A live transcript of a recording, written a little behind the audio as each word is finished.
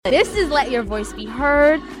This is Let Your Voice Be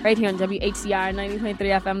Heard, right here on WHCR 90.3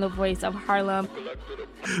 FM, the voice of Harlem.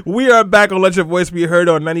 We are back on Let Your Voice Be Heard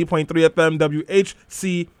on 90.3 FM,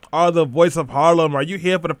 WHCR, the voice of Harlem. Are you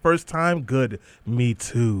here for the first time? Good. Me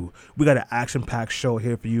too. We got an action-packed show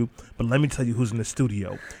here for you, but let me tell you who's in the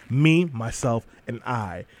studio. Me, myself, and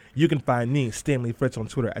I. You can find me, Stanley Fritz, on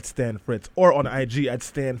Twitter at Stan Fritz, or on IG at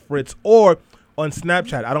Stan Fritz, or on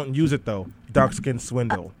Snapchat. I don't use it, though. Dark Skin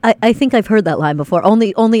Swindle. I think I've heard that line before.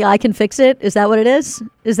 Only I can fix it. Is that what it is?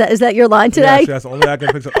 Is that your line today? Yes, only I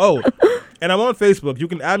can fix it. Oh, and I'm on Facebook. You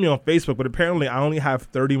can add me on Facebook, but apparently I only have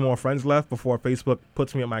 30 more friends left before Facebook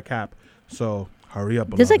puts me at my cap. So hurry up.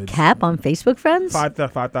 There's a cap on Facebook friends?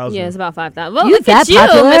 5,000. Yeah, it's about 5,000. Well, You look at that you,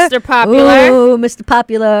 popular? Mr. Popular. Ooh, Mr.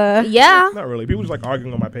 Popular. Yeah, Not really. People just like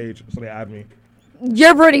arguing on my page, so they add me.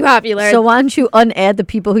 you're pretty popular. So why don't you unadd the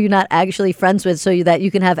people who you're not actually friends with so that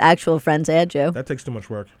you can have actual friends add you? That takes too much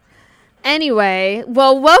work. Anyway,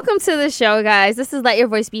 well, welcome to the show, guys. This is Let Your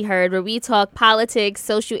Voice Be Heard, where we talk politics,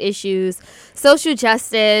 social issues, social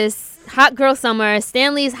justice, hot girl summer,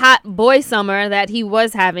 Stanley's hot boy summer that he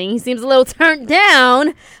was having. He seems a little turned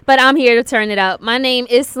down, but I'm here to turn it up. My name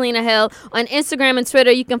is Selena Hill. On Instagram and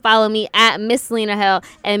Twitter, you can follow me at Miss Selena Hill,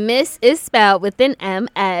 and Miss is spelled with an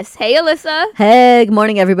MS. Hey, Ilyssa. Hey, good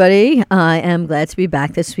morning, everybody. I am glad to be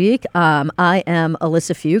back this week. I am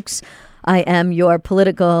Ilyssa Fuchs. I am your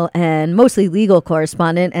political and mostly legal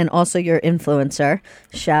correspondent and also your influencer.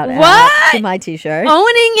 Shout out to my t-shirt.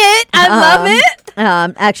 Owning it. I love it.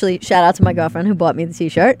 Actually, shout out to my girlfriend who bought me the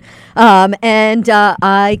t-shirt. And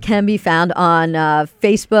I can be found on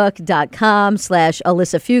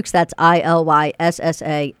Facebook.com/Ilyssa Fuchs. That's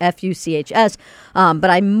ILYSSAFUCHS. But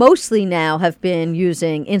I mostly now have been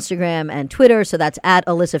using Instagram and Twitter. So that's at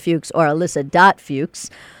Ilyssa Fuchs or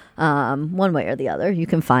Ilyssa.Fuchs. One way or the other, you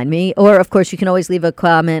can find me. Or, of course, you can always leave a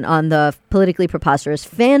comment on the Politically Preposterous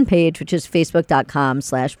fan page, which is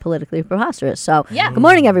Facebook.com/Politically Preposterous. So, Yeah. Good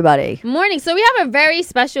morning, everybody. Morning. So we have a very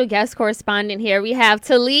special guest correspondent here. We have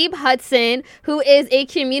Talib Hudson, who is a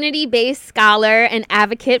community-based scholar and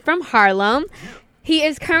advocate from Harlem. He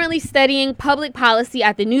is currently studying public policy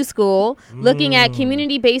at the New School, looking at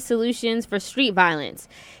community-based solutions for street violence.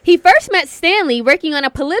 He first met Stanley working on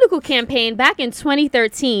a political campaign back in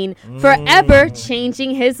 2013, forever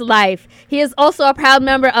changing his life. He is also a proud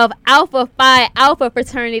member of Alpha Phi Alpha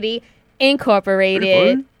Fraternity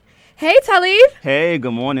Incorporated. Hey, Talib. Hey,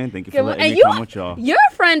 good morning. Thank you for letting me come with y'all. You're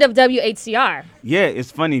a friend of WHCR. Yeah,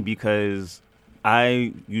 it's funny because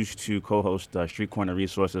I used to co-host Street Corner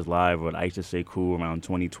Resources Live, or I used to say cool, around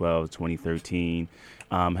 2012, 2013.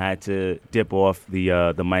 Had to dip off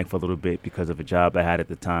the mic for a little bit because of a job I had at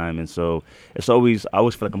the time. And so I always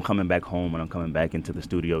feel like I'm coming back home when I'm coming back into the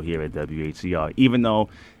studio here at WHCR, even though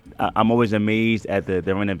I'm always amazed at the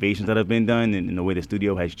renovations that have been done and the way the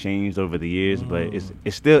studio has changed over the years. But it's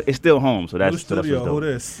still home. So that's studio. Who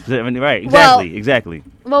this? Right. Exactly.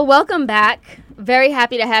 Well, welcome back. Very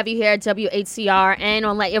happy to have you here at WHCR and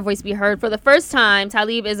on Let Your Voice Be Heard for the first time.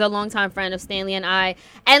 Talib is a longtime friend of Stanley and I.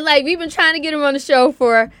 And we've been trying to get him on the show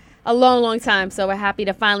for a long time. So we're happy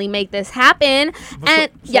to finally make this happen.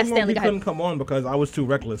 Yes, Stanley, go ahead. He couldn't come on because I was too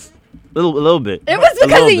reckless. A little bit. It was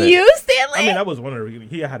because of you, Stanley? I mean, that was one of the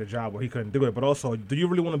reasons. He had a job where he couldn't do it. But also, do you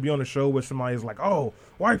really want to be on a show where somebody's like, oh,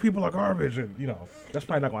 white people are garbage? And, that's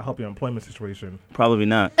probably not going to help your employment situation. Probably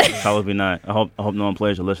not. I hope no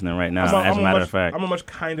employers are listening right now, as a matter of fact. I'm a much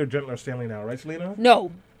kinder, gentler Stanley now, right, Selena?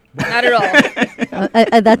 No, not at all.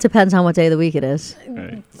 That depends on what day of the week it is.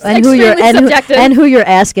 Right. And who you're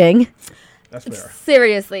asking. That's fair.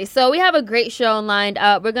 Seriously. So we have a great show lined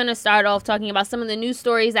up. We're going to start off talking about some of the news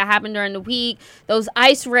stories that happened during the week. Those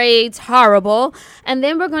ICE raids, horrible. And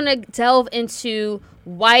then we're going to delve into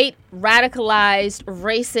white, radicalized,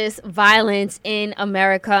 racist violence in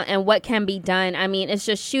America and what can be done. I mean, it's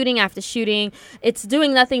just shooting after shooting. It's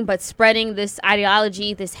doing nothing but spreading this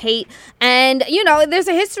ideology, this hate. And, there's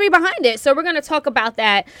a history behind it. So we're going to talk about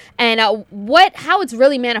that and how it's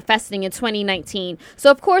really manifesting in 2019. So,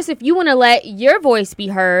 of course, if you want to let your voice be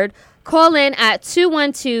heard, call in at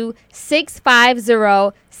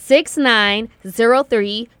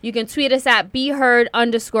 212-650-6903. You can tweet us at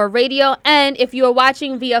BeHeard_radio. And if you are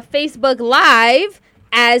watching via Facebook Live,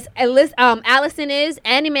 as Allison is,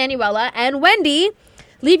 and Emanuela, and Wendy,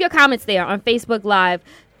 leave your comments there on Facebook Live.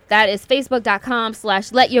 That is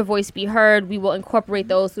facebook.com/Let Your Voice Be Heard. We will incorporate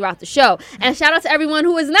those throughout the show. And shout out to everyone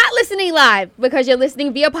who is not listening live because you're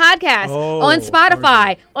listening via podcast on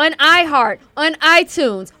Spotify, on iHeart, on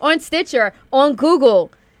iTunes, on Stitcher, on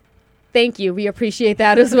Google. Thank you. We appreciate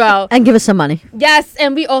that as well. And give us some money. Yes,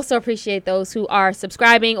 and we also appreciate those who are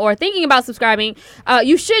subscribing or thinking about subscribing.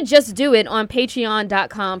 You should just do it on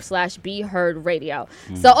patreon.com/BeHeardRadio.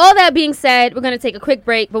 So all that being said, we're going to take a quick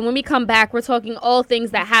break. But when we come back, we're talking all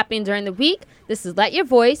things that happened during the week. This is Let Your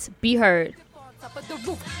Voice Be Heard.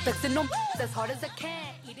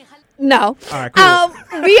 No. All right, cool.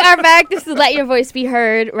 We are back. This is Let Your Voice Be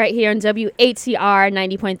Heard right here on WHCR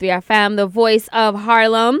 90.3 FM, the voice of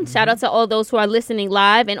Harlem. Shout out to all those who are listening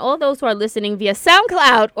live and all those who are listening via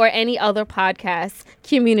SoundCloud or any other podcast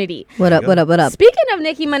community. What up, what up, what up? Speaking of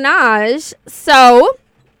Nicki Minaj, so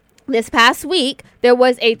this past week, there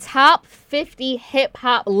was a top 50 hip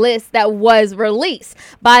hop list that was released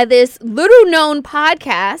by this little known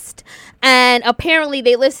podcast. And apparently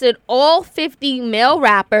they listed all 50 male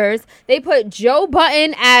rappers. They put Joe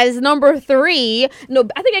Budden as number 3. No,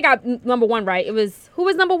 I think I got number 1 right. It was, who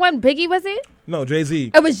was number 1? Biggie, was it? No,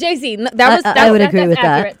 Jay-Z. It was Jay-Z. I would agree with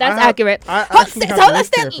accurate. that. That's accurate. I actually have the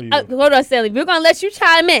list here for you. Hold on, Stanley. We're going to let you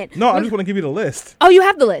chime in. No, I just want to give you the list. Oh, you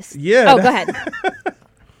have the list? Yeah. Oh, go ahead.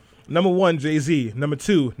 Number 1, Jay-Z. Number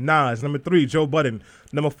 2, Nas. Number 3, Joe Budden.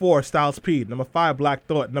 Number 4, Styles P. Number 5, Black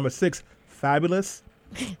Thought. Number 6, Fabulous.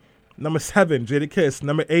 Number 7, Jadakiss.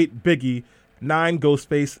 Number 8, Biggie. 9,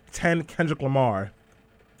 Ghostface. 10, Kendrick Lamar.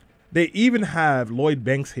 They even have Lloyd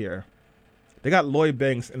Banks here. They got Lloyd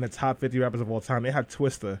Banks in the top 50 rappers of all time. They have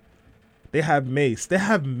Twista. They have Mace. They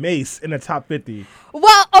have Mace in the top 50.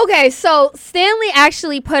 Well, okay, so Stanley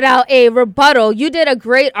actually put out a rebuttal. You did a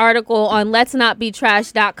great article on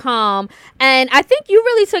letsnotbetrash.com, and I think you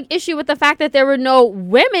really took issue with the fact that there were no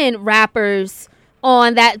women rappers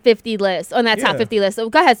on that 50 list, on that top 50 list. So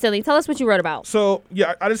go ahead, Stanley. Tell us what you wrote about. So,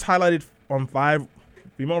 yeah, I just highlighted 5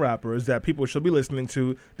 female rappers that people should be listening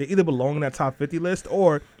to. They either belong in that top 50 list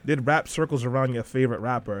or did rap circles around your favorite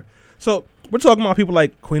rapper. So we're talking about people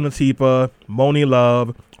like Queen Latifah, Moni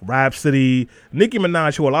Love, Rhapsody, Nicki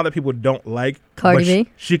Minaj, who a lot of people don't like. Cardi B?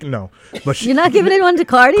 She can no. But she, You're not giving anyone to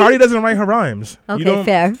Cardi? Cardi doesn't write her rhymes.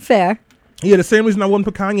 Okay, fair. Yeah, the same reason I wouldn't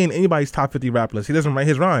put Kanye in anybody's top 50 rap list. He doesn't write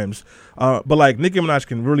his rhymes. But like Nicki Minaj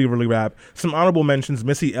can really, really rap. Some honorable mentions: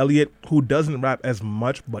 Missy Elliott, who doesn't rap as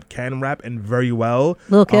much but can rap and very well.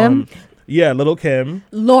 Lil' Kim? Yeah, Little Kim.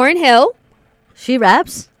 Lauryn Hill. She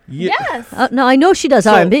raps? Yeah. Yes. No, I know she does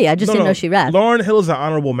R&B. I just didn't know she raps. Lauryn Hill is an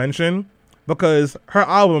honorable mention because her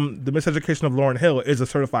album, The Miseducation of Lauryn Hill, is a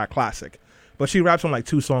certified classic. But she raps on like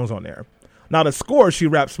 2 songs on there. Now, the score, she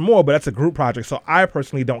raps more, but that's a group project. So I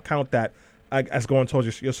personally don't count that as going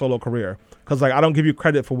towards your solo career. Because like I don't give you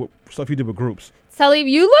credit for stuff you did with groups. Talib,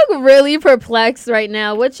 you look really perplexed right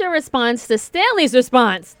now. What's your response to Stanley's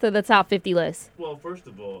response to the top 50 list? Well, first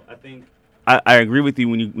of all, I think I agree with you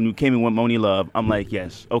when you came in with Moni Love. I'm like,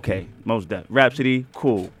 yes, okay, most def. Rhapsody,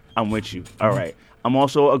 cool. I'm with you. All right. I'm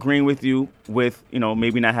also agreeing with you with,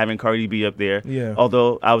 maybe not having Cardi B up there. Yeah.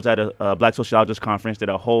 Although I was at a Black Sociologist conference, did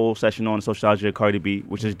a whole session on sociology of Cardi B,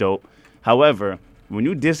 which is dope. However, when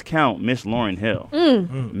you discount Miss Lauryn Hill,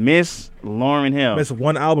 Miss Lauryn Hill. Miss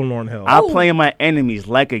one album, Lauryn Hill. I play my enemies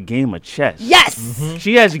like a game of chess. Yes.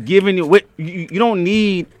 She has given you, you don't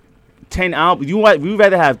need 10 albums. We'd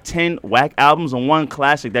rather have 10 whack albums and 1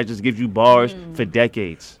 classic that just gives you bars for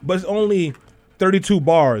decades. But it's only 32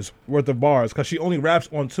 bars worth of bars because she only raps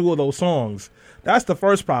on 2 of those songs. That's the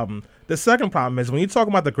first problem. The second problem is when you talk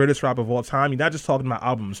about the greatest rap of all time, you're not just talking about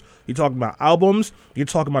albums. You're talking about albums. You're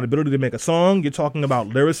talking about ability to make a song. You're talking about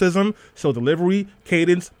lyricism, so delivery,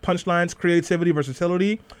 cadence, punchlines, creativity,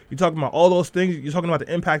 versatility. You're talking about all those things. You're talking about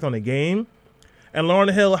the impact on the game. And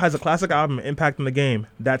Lauryn Hill has a classic album, Impact on the Game.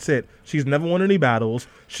 That's it. She's never won any battles.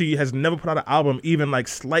 She has never put out an album even like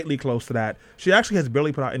slightly close to that. She actually has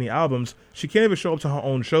barely put out any albums. She can't even show up to her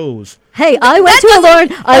own shows. Hey, I went to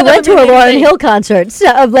a Lauryn Hill concert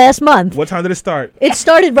of last month. What time did it start? It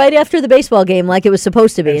started right after the baseball game, like it was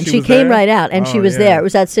supposed to be, and she came there? right out, and she was yeah. there. It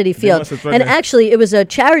was at Citi Field, must have and threatened her. actually, it was a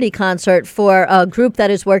charity concert for a group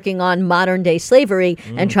that is working on modern day slavery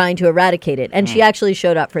and trying to eradicate it. And she actually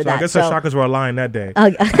showed up for So that. I guess her chakras were aligned that day.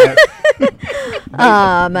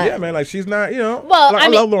 Yeah, man, like she's not, Well, like, I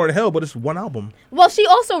love Lauryn Hill, but it's one album. Well, she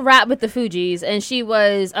also rapped with the Fugees, and she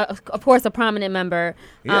was, of course, a prominent member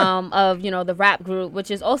of, the rap group,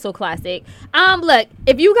 which is also classic. Look,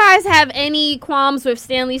 if you guys have any qualms with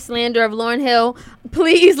Stanley's slander of Lauryn Hill,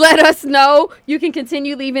 please let us know. You can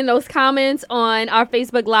continue leaving those comments on our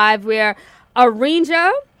Facebook Live where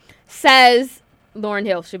Arinja says, Lauryn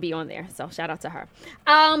Hill should be on there, so shout out to her.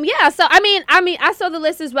 Yeah, so I mean, I saw the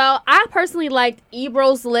list as well. I personally liked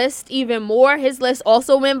Ebro's list even more. His list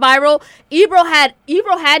also went viral. Ebro had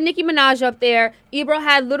Nicki Minaj up there. Ebro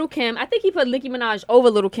had Little Kim. I think he put Nicki Minaj over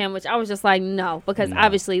Little Kim, which I was just like, no, because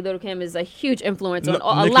obviously Little Kim is a huge influence on a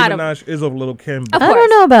lot Nicki Minaj is over Little Kim. I don't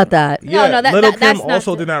know about that. Yeah, Little Kim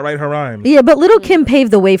also did not write her rhymes. Yeah, but Little Kim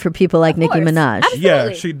paved the way for people like Nicki Minaj. Absolutely.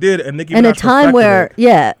 Yeah, she did, and Nicki Minaj in a time where,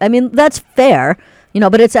 it. I mean, that's fair.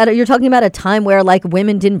 But it's you're talking about a time where like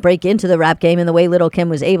women didn't break into the rap game in the way Little Kim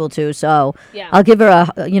was able to. So I'll give her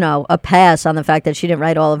a pass on the fact that she didn't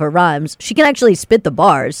write all of her rhymes. She can actually spit the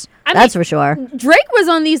bars. That's for sure. Drake was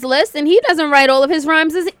on these lists and he doesn't write all of his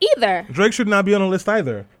rhymes either. Drake should not be on a list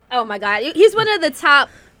either. Oh my God, he's one of the top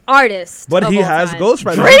artists. But he has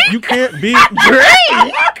ghostwriters. You can't beat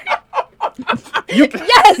Drake.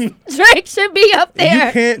 Yes, Drake should be up there.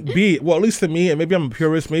 You can't beat, well, at least to me, and maybe I'm a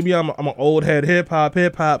purist, maybe I'm an old head hip hop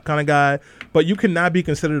kind of guy, but you cannot be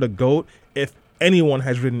considered a GOAT if anyone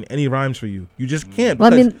has written any rhymes for you. You just can't,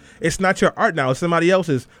 because it's not your art now, it's somebody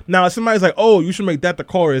else's. Now, if somebody's like, oh, you should make that the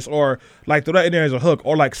chorus, or like throw that in there as a hook,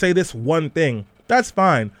 or like say this one thing, that's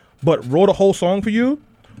fine, but wrote a whole song for you?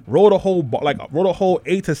 Wrote a whole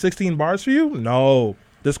 8 to 16 bars for you? No.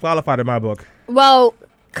 Disqualified in my book. Well,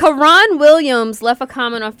 Karan Williams left a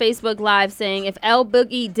comment on Facebook Live saying if L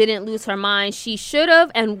Boogie didn't lose her mind, she should have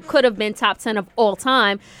and could have been top 10 of all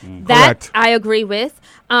time. That Correct. I agree with.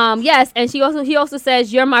 Yes, and he also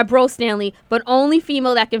says, you're my bro, Stanley, but only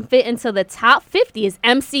female that can fit into the top 50 is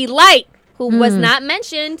MC Lyte, who was not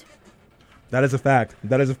mentioned. That is a fact.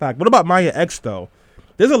 What about Maya X, though?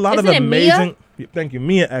 There's a lot Isn't of it amazing... Mia? Thank you,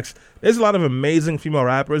 Mia X. There's a lot of amazing female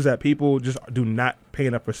rappers that people just do not pay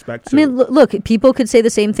enough respect to. I mean, look, people could say the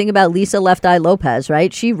same thing about Lisa Left Eye Lopez,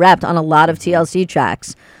 right? She rapped on a lot of TLC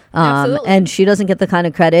tracks. And she doesn't get the kind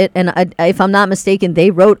of credit. And if I'm not mistaken, they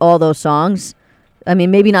wrote all those songs. I mean,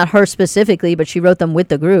 maybe not her specifically, but she wrote them with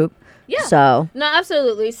the group. Yeah. So. No,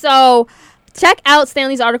 absolutely. So check out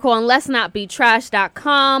Stanley's article on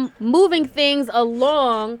let'snotbetrash.com. Moving things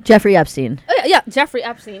along. Jeffrey Epstein. Yeah, Jeffrey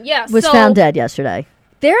Epstein. Yeah. Was found dead yesterday.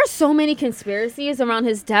 There are so many conspiracies around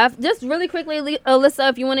his death. Just really quickly,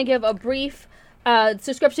 Ilyssa, if you want to give a brief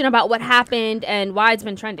description about what happened and why it's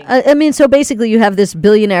been trending. I mean, so basically you have this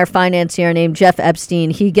billionaire financier named Jeff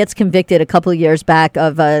Epstein. He gets convicted a couple of years back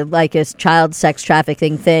of like a child sex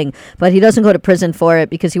trafficking thing, but he doesn't go to prison for it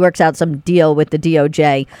because he works out some deal with the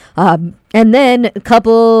DOJ. And then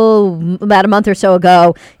about a month or so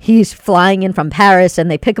ago, he's flying in from Paris and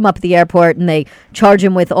they pick him up at the airport and they charge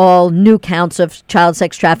him with all new counts of child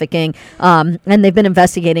sex trafficking. And they've been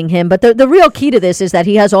investigating him. But the real key to this is that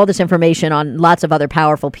he has all this information on lots of other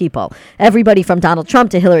powerful people. Everybody from Donald Trump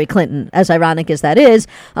to Hillary Clinton, as ironic as that is.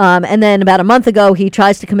 And then about a month ago, he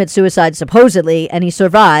tries to commit suicide supposedly, and he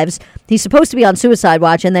survives. He's supposed to be on suicide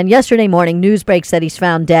watch. And then yesterday morning, news breaks that he's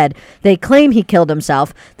found dead. They claim he killed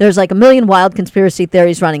himself. There's like a million wild conspiracy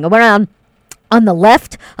theories running around. On the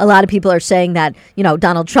left, a lot of people are saying that,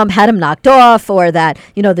 Donald Trump had him knocked off, or that,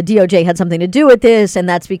 the DOJ had something to do with this, and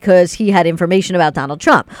that's because he had information about Donald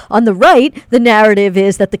Trump. On the right, the narrative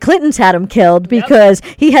is that the Clintons had him killed because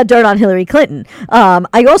he had dirt on Hillary Clinton.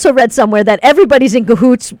 I also read somewhere that everybody's in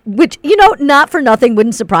cahoots, which, not for nothing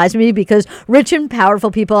wouldn't surprise me, because rich and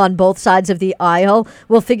powerful people on both sides of the aisle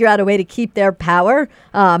will figure out a way to keep their power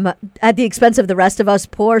at the expense of the rest of us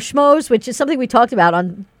poor schmoes, which is something we talked about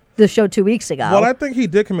on the show 2 weeks ago. Well, I think he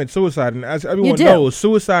did commit suicide, and as everyone knows,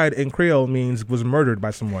 suicide in Creole means was murdered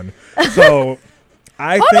by someone. So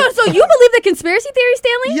Hold on, so you believe the conspiracy theory,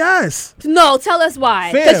 Stanley? Yes. No, tell us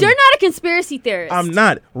why. Because you're not a conspiracy theorist. I'm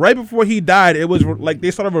not. Right before he died, it was like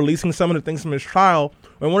they started releasing some of the things from his trial,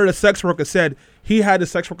 when one of the sex workers said he had the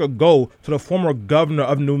sex worker go to the former governor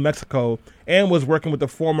of New Mexico and was working with the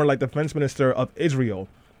former defense minister of Israel.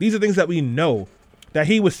 These are things that we know. That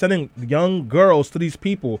he was sending young girls to these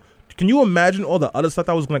people. Can you imagine all the other stuff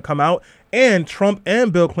that was going to come out? And Trump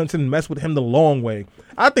and Bill Clinton messed with him the long way.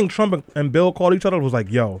 I think Trump and Bill called each other and was like,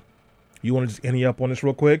 yo, you want to just ante up on this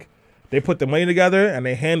real quick? They put the money together and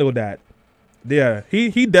they handled that. Yeah,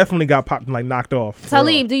 he definitely got popped and knocked off.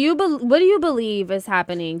 Talib, what do you believe is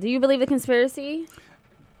happening? Do you believe the conspiracy?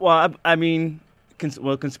 Well, I mean,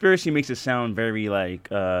 conspiracy makes it sound very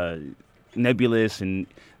nebulous, and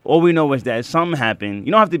all we know is that something happened.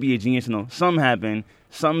 You don't have to be a genius to know. Something happened.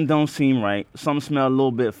 Something don't seem right. Something smell a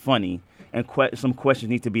little bit funny, and some questions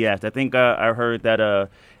need to be asked. I think I heard that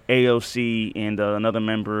AOC and another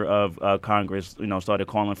member of Congress, started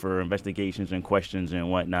calling for investigations and questions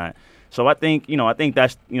and whatnot. So I think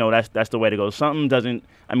that's that's the way to go. Something doesn't.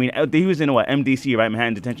 I mean, he was in MDC, right?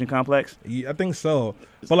 Manhattan Detention Complex. Yeah, I think so.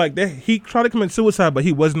 But like he tried to commit suicide, but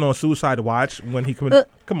he wasn't on suicide watch when he committed.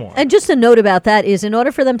 Come on. And just a note about that is, in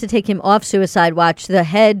order for them to take him off suicide watch, the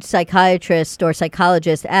head psychiatrist or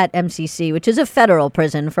psychologist at MCC, which is a federal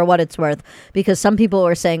prison for what it's worth, because some people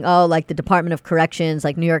were saying, oh, like the Department of Corrections,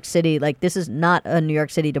 like New York City, like this is not a New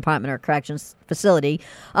York City Department of Corrections facility,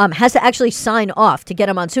 has to actually sign off to get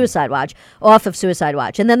him on suicide watch, off of suicide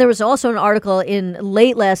watch. And then there was also an article in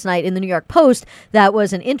late last night in the New York Post that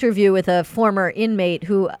was an interview with a former inmate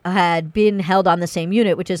who had been held on the same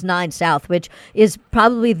unit, which is 9 South, which is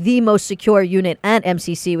probably the most secure unit at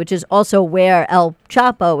MCC, which is also where El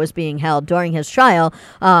Chapo was being held during his trial,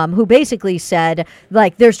 who basically said,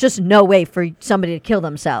 like, there's just no way for somebody to kill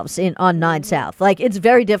themselves on 9 South. Like, it's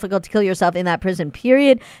very difficult to kill yourself in that prison,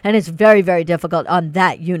 period, and it's very, very difficult on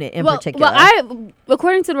that unit in particular. Well,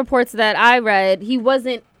 according to the reports that I read, he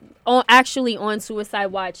wasn't actually on suicide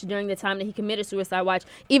watch during the time that he committed suicide watch,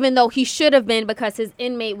 even though he should have been, because his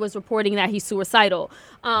inmate was reporting that he's suicidal.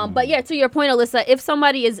 But yeah, to your point, Ilyssa, if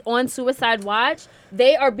somebody is on suicide watch,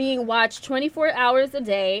 they are being watched 24 hours a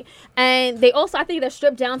day, and they also, I think, they're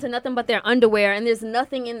stripped down to nothing but their underwear, and there's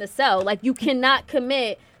nothing in the cell. Like, you cannot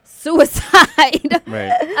commit suicide.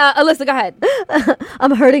 Right. Ilyssa, go ahead.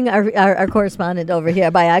 I'm hurting our correspondent over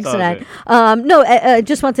here by accident.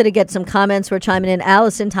 Just wanted to get some comments. We're chiming in.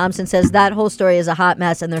 Allison Thompson says that whole story is a hot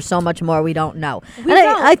mess, and there's so much more we don't know.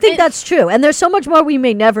 I think that's true, and there's so much more we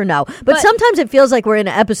may never know. But sometimes it feels like we're in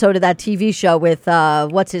an episode of that TV show with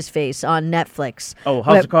what's his face on Netflix. Oh,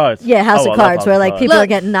 House of Cards. Yeah, House of Cards, where like people are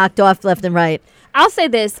getting knocked off left and right. I'll say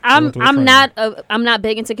this: I'm not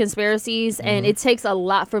big into conspiracies, and it takes a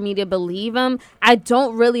lot for me to believe them. I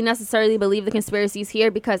don't really necessarily believe the conspiracies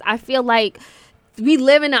here, because I feel like we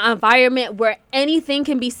live in an environment where anything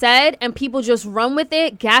can be said and people just run with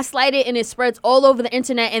it, gaslight it, and it spreads all over the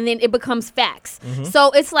internet, and then it becomes facts.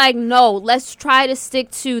 So it's like, no, let's try to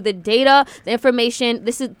stick to the data, the information.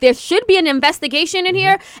 There should be an investigation in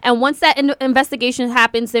here, and once that investigation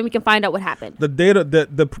happens, then we can find out what happened. The data,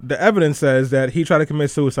 the evidence says that he tried to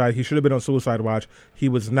commit suicide. He should have been on suicide watch. He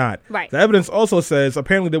was not. Right. The evidence also says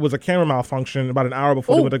apparently there was a camera malfunction about an hour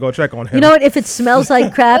before they went to go check on him. You know what? If it smells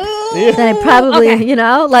like crap, then it probably,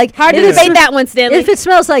 like hard to debate that one, Stanley. If it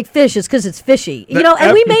smells like fish, it's because it's fishy.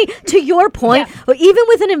 And we may, to your point, even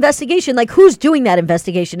with an investigation, like who's doing that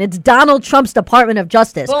investigation? It's Donald Trump's Department of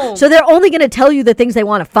Justice. Boom. So they're only going to tell you the things they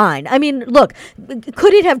want to find. I mean, look,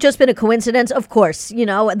 could it have just been a coincidence? Of course.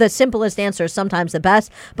 The simplest answer is sometimes the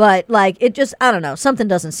best. But like, it just, I don't know, something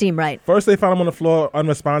doesn't seem right. First they found him on the floor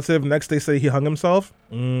unresponsive. Next they say he hung himself.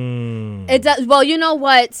 It does. Well, you know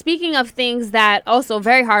what? Speaking of things that also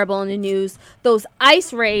very horrible in the news, those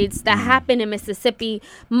ICE raids that happened in Mississippi,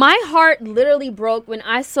 my heart literally broke when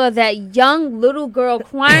I saw that young little girl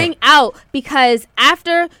crying out because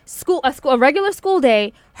after a regular school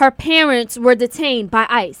day, her parents were detained by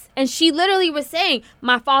ICE. And she literally was saying,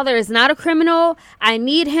 my father is not a criminal. I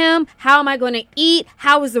need him. How am I going to eat?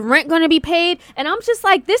 How is the rent going to be paid? And I'm just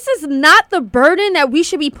like, this is not the burden that we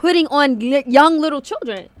should be putting on young little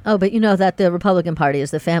children. Oh, but you know that the Republican Party is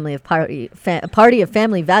the party of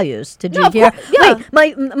family values. Did you hear? Yeah.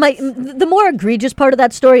 Wait, the more egregious part of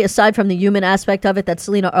that story, aside from the human aspect of it that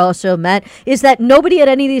Selena also met, is that nobody at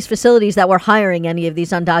any of these facilities that were hiring any of these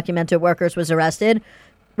undocumented workers was arrested.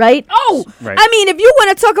 Right? Oh, right. I mean, if you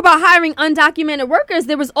want to talk about hiring undocumented workers,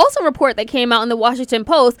 there was also a report that came out in the Washington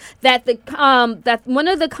Post that that one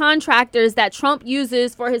of the contractors that Trump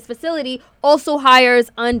uses for his facility also hires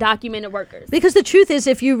undocumented workers. Because the truth is,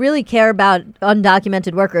 if you really care about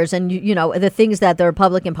undocumented workers and, you know, the things that the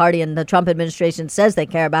Republican Party and the Trump administration says they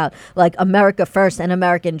care about, like America first and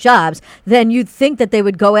American jobs, then you'd think that they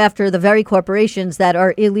would go after the very corporations that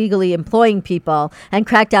are illegally employing people and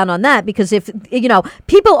crack down on that. Because if, you know,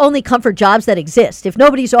 people only come for jobs that exist. If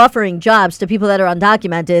nobody's offering jobs to people that are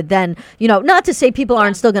undocumented, then, you know, not to say people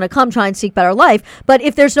aren't still going to come try and seek better life, but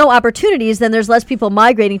if there's no opportunities, then there's less people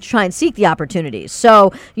migrating to try and seek the opportunities.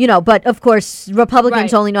 So, you know, but of course,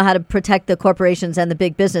 Republicans only know how to protect the corporations and the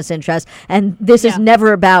big business interests. And this is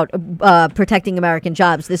never about protecting American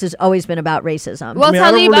jobs. This has always been about racism. Well, I mean,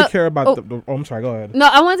 I don't really care about I'm sorry, go ahead. No,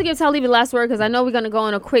 I wanted to give Talib the last word because I know we're going to go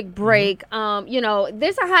on a quick break. You know,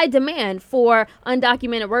 there's a high demand for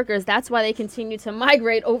undocumented workers. That's why they continue to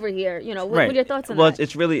migrate over here. You know, what are your thoughts on that? Well,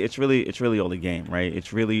 it's really all the game, right?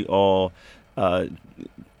 It's really all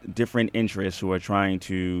different interests who are trying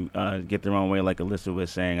to get their own way, like Ilyssa was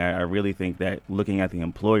saying. I really think that looking at the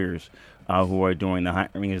employers who are doing the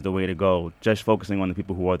hiring is the way to go. Just focusing on the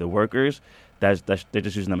people who are the workers, they're just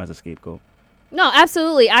using them as a scapegoat. No,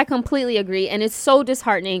 absolutely. I completely agree. And it's so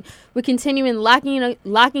disheartening. We're continuing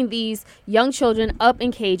locking these young children up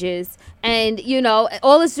in cages. And,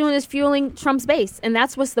 all it's doing is fueling Trump's base. And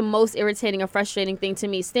that's what's the most irritating or frustrating thing to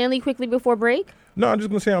me. Stanley, quickly before break. No, I'm just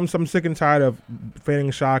going to say I'm sick and tired of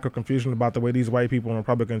feigning shock or confusion about the way these white people and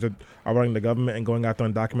Republicans are running the government and going after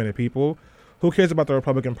undocumented people. Who cares about the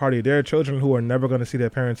Republican Party? There are children who are never going to see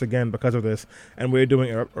their parents again because of this, and we're doing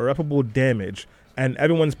irreparable damage. And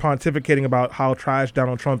everyone's pontificating about how trash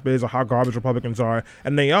Donald Trump is or how garbage Republicans are,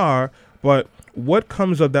 and they are, but what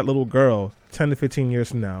comes of that little girl 10 to 15 years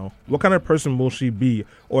from now? What kind of person will she be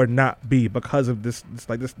or not be because of this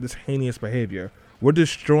heinous behavior? We're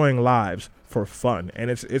destroying lives for fun,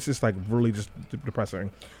 and it's just like really just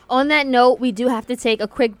depressing. On that note, we do have to take a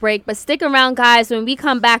quick break, but stick around, guys. When we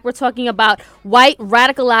come back, we're talking about white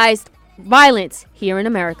radicalized violence here in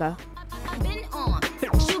America.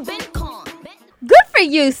 Good for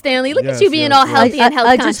you, Stanley. Look at you being all healthy and health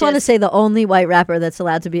conscious. I just want to say the only white rapper that's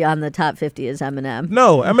allowed to be on the top 50 is Eminem.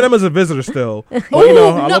 No, Eminem is a visitor still. But,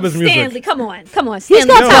 I love his music. Stanley, come on. Stanley, he's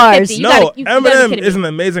got stars. Eminem is an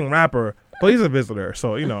amazing rapper, but he's a visitor,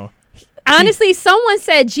 so, Honestly, someone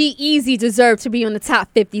said G-Eazy deserved to be on the top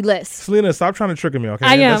 50 list. Selena, stop trying to trigger me, okay?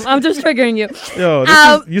 I am. I'm just triggering you. Yo,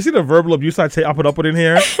 you see the verbal abuse I put up with in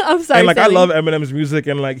here? I'm sorry, and, I love Eminem's music,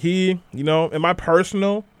 and, he, in my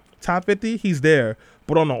personal top 50, he's there.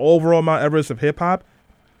 But on the overall Mount Everest of hip-hop,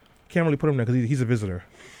 can't really put him there because he's a visitor.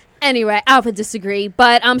 Anyway, I would disagree.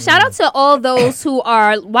 But shout out to all those who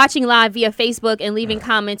are watching live via Facebook and leaving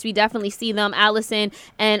comments. We definitely see them. Allison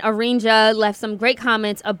and Arinja left some great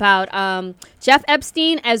comments about Jeff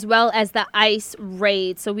Epstein as well as the ICE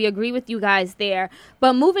raid. So we agree with you guys there.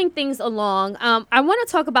 But moving things along, I want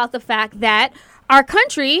to talk about the fact that our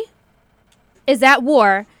country is at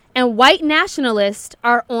war and white nationalists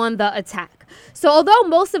are on the attack. So although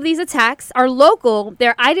most of these attacks are local,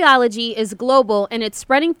 their ideology is global, and it's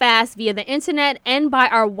spreading fast via the internet and by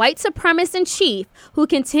our white supremacist in chief, who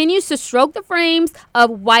continues to stroke the frames of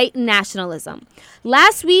white nationalism.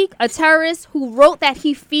 Last week, a terrorist who wrote that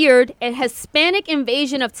he feared a Hispanic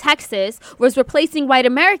invasion of Texas was replacing white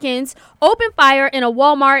Americans opened fire in a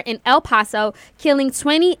Walmart in El Paso, killing at least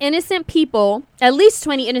 20 innocent people,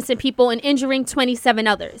 and injuring 27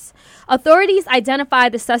 others. Authorities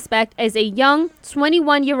identified the suspect as a young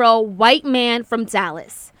 21-year-old white man from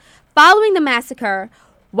Dallas. Following the massacre,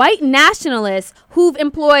 white nationalists who've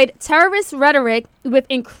employed terrorist rhetoric with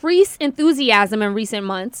increased enthusiasm in recent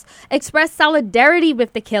months expressed solidarity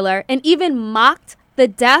with the killer and even mocked the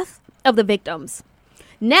death of the victims.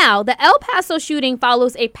 Now, the El Paso shooting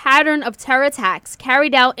follows a pattern of terror attacks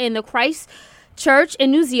carried out in the Christchurch,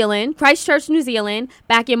 New Zealand,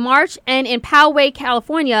 back in March, and in Poway,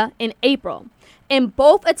 California, in April. In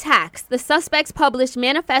both attacks, the suspects published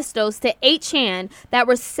manifestos to 8chan that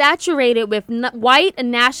were saturated with white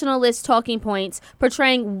nationalist talking points,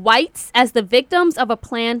 portraying whites as the victims of a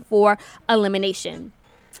plan for elimination.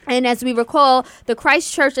 And as we recall, the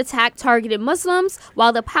Christchurch attack targeted Muslims,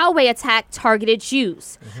 while the Poway attack targeted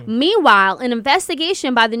Jews. Mm-hmm. Meanwhile, an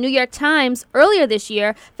investigation by the New York Times earlier this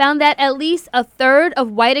year found that at least a third of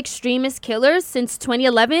white extremist killers since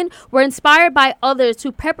 2011 were inspired by others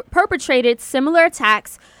who perpetrated similar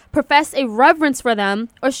attacks, professed a reverence for them,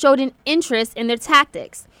 or showed an interest in their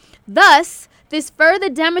tactics. Thus, this further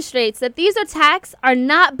demonstrates that these attacks are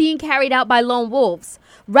not being carried out by lone wolves.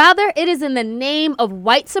 Rather, it is in the name of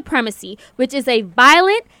white supremacy, which is a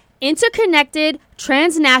violent, interconnected,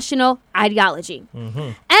 transnational ideology. Mm-hmm.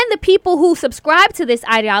 And the people who subscribe to this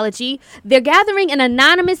ideology, they're gathering in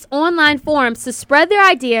anonymous online forums to spread their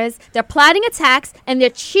ideas, they're plotting attacks, and they're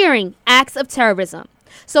cheering acts of terrorism.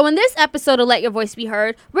 So in this episode of Let Your Voice Be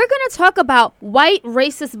Heard, we're going to talk about white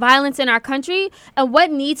racist violence in our country and what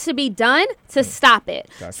needs to be done to stop it.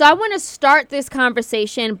 Gotcha. So I want to start this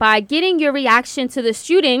conversation by getting your reaction to the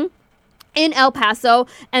shooting in El Paso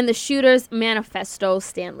and the shooter's manifesto,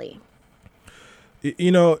 Stanley. It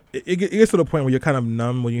gets to the point where you're kind of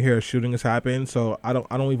numb when you hear a shooting has happened. So I don't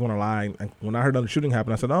even want to lie. When I heard the shooting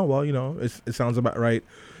happen, I said, oh, well, it sounds about right.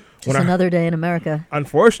 Just another day in America.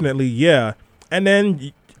 Unfortunately, yeah. And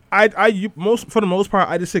then for the most part,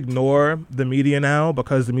 I just ignore the media now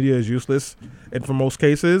because the media is useless for most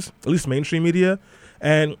cases, at least mainstream media.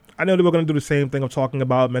 And I know that we're going to do the same thing of talking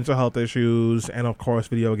about mental health issues and, of course,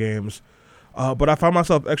 video games. But I found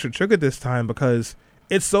myself extra triggered this time because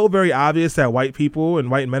it's so very obvious that white people and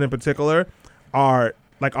white men in particular are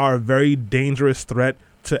a very dangerous threat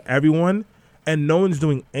to everyone, and no one's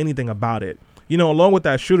doing anything about it. along with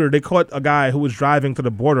that shooter, they caught a guy who was driving to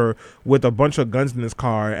the border with a bunch of guns in his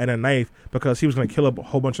car and a knife because he was going to kill a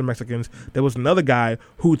whole bunch of Mexicans. There was another guy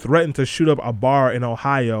who threatened to shoot up a bar in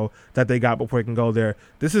Ohio that they got before he can go there.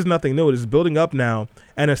 This is nothing new. It is building up now.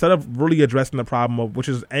 And instead of really addressing the problem of which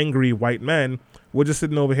is angry white men, we're just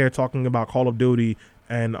sitting over here talking about Call of Duty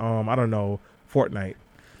and, Fortnite.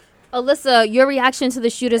 Ilyssa, your reaction to the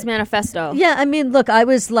Shooter's Manifesto? Yeah, I mean, look, I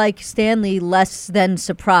was like Stanley, less than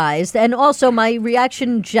surprised. And also my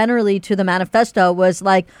reaction generally to the manifesto was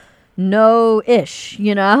like, no-ish,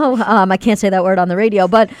 I can't say that word on the radio,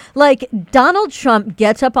 but like Donald Trump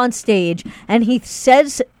gets up on stage and he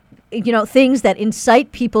says things that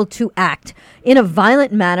incite people to act in a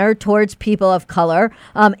violent manner towards people of color.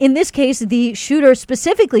 In this case, the shooter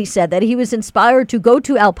specifically said that he was inspired to go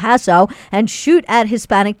to El Paso and shoot at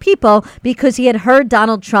Hispanic people because he had heard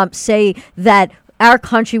Donald Trump say that our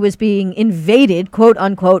country was being invaded, quote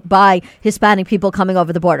unquote, by Hispanic people coming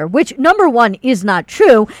over the border, which number one is not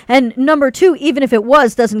true. And number two, even if it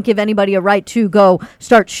was, doesn't give anybody a right to go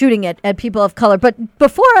start shooting at people of color. But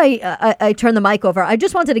before I turn the mic over, I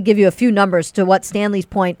just wanted to give you a few numbers to what Stanley's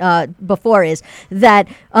point before is that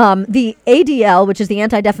the ADL, which is the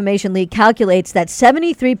Anti-Defamation League, calculates that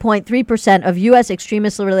 73.3% of U.S.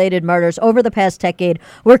 extremist-related murders over the past decade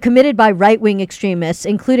were committed by right-wing extremists,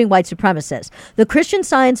 including white supremacists. The Christian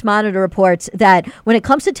Science Monitor reports that when it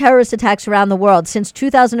comes to terrorist attacks around the world since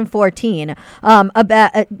 2014,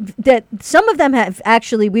 that some of them have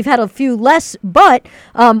actually, we've had a few less, but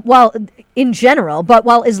while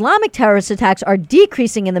Islamic terrorist attacks are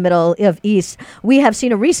decreasing in the Middle East, we have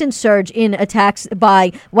seen a recent surge in attacks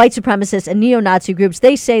by white supremacists and neo-Nazi groups.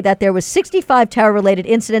 They say that there was 65 terror-related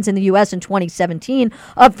incidents in the U.S. in 2017,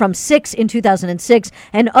 up from 6 in 2006,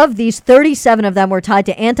 and of these, 37 of them were tied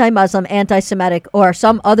to anti-Muslim, anti-Semitic, or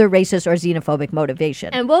some other racist or xenophobic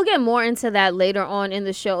motivation. And we'll get more into that later on in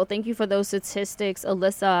the show. Thank you for those statistics,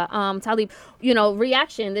 Ilyssa. Talib,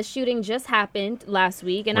 reaction. This shooting just happened last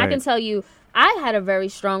week, and right. I can tell you, I had a very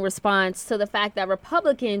strong response to the fact that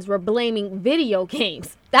Republicans were blaming video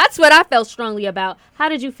games. That's what I felt strongly about. How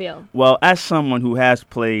did you feel? Well, as someone who has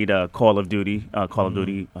played Call of Duty,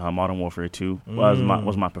 Modern Warfare 2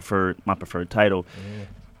 was my preferred title.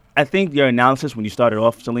 I think your analysis when you started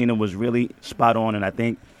off, Selena, was really spot on, and I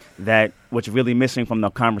think that what's really missing from the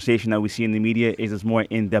conversation that we see in the media is this more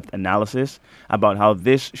in-depth analysis about how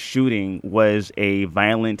this shooting was a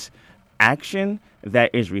violent action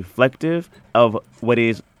that is reflective of what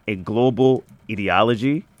is a global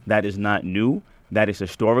ideology that is not new, that is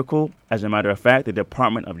historical. As a matter of fact, the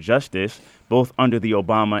Department of Justice, both under the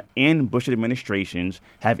Obama and Bush administrations,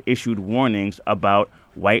 have issued warnings about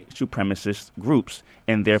white supremacist groups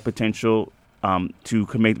and their potential to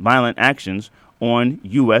commit violent actions on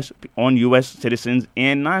U.S. citizens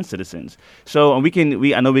and non-citizens. So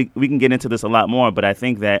I know we can get into this a lot more, but I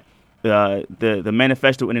think that the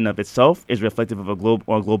manifesto in and of itself is reflective of a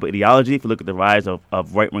global ideology. If you look at the rise of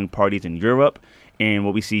right-wing parties in Europe and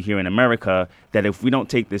what we see here in America, that if we don't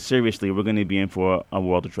take this seriously, we're going to be in for a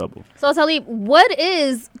world of trouble. So, Talib, what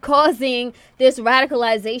is causing this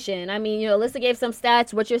radicalization? I mean, Ilyssa gave some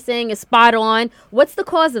stats. What you're saying is spot on. What's the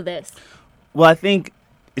cause of this? Well, I think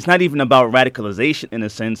it's not even about radicalization in a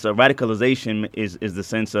sense. Radicalization is the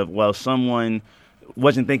sense of, well, someone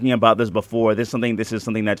wasn't thinking about this before. This is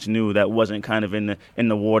something that's new that wasn't kind of in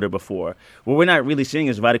the water before. What we're not really seeing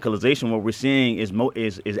is radicalization. What we're seeing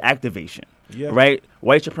is activation. Yep. Right?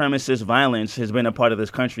 White supremacist violence has been a part of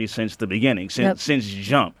this country since the beginning, since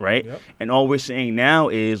jump, right? Yep. And all we're seeing now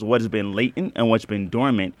is what has been latent and what's been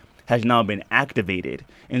dormant has now been activated.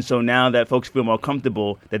 And so now that folks feel more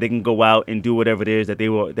comfortable that they can go out and do whatever it is that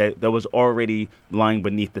that was already lying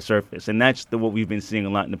beneath the surface. And that's what we've been seeing a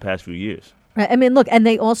lot in the past few years. Right. I mean, look, and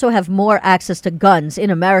they also have more access to guns in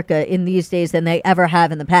America in these days than they ever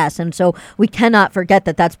have in the past. And so we cannot forget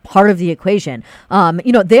that that's part of the equation.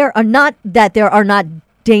 There are not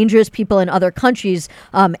dangerous people in other countries.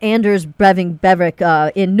 Anders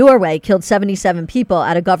Breivik in Norway killed 77 people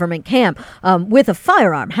at a government camp with a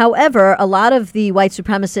firearm. However, a lot of the white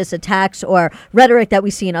supremacist attacks or rhetoric that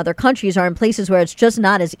we see in other countries are in places where it's just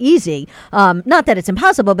not as easy. Not that it's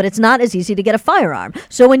impossible, but it's not as easy to get a firearm.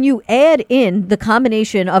 So when you add in the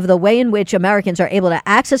combination of the way in which Americans are able to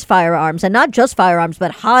access firearms, and not just firearms,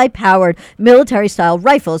 but high-powered military-style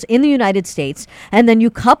rifles in the United States, and then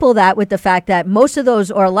you couple that with the fact that most of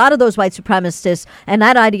those or a lot of those white supremacists and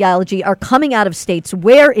that ideology are coming out of states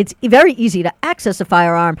where it's very easy to access a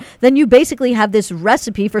firearm, then you basically have this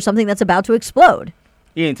recipe for something that's about to explode.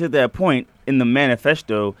 Yeah, and to that point, in the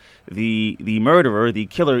manifesto, the murderer, the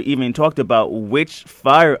killer, even talked about which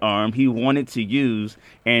firearm he wanted to use,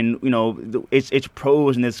 and its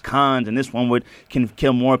pros and its cons, and this one can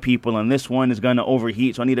kill more people, and this one is going to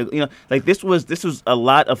overheat. So I need to, this was a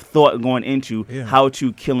lot of thought going into how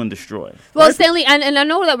to kill and destroy. Well, Stanley, and I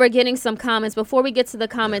know that we're getting some comments. Before we get to the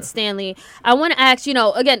comments, Stanley, I want to ask,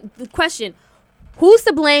 again, the question: who's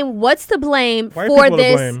to blame? What's to blame for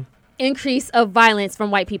this increase of violence from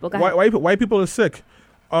white people? White people are sick.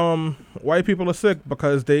 White people are sick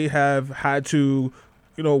because they have had to,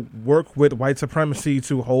 work with white supremacy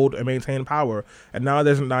to hold and maintain power. And now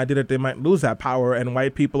there's an idea that they might lose that power, and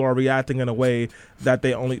white people are reacting in a way that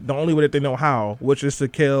the only way that they know how, which is to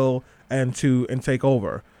kill and take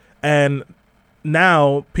over. And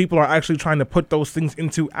now people are actually trying to put those things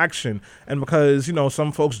into action. And because,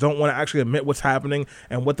 some folks don't want to actually admit what's happening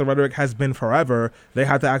and what the rhetoric has been forever, they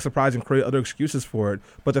have to act surprised and create other excuses for it.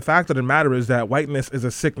 But the fact of the matter is that whiteness is a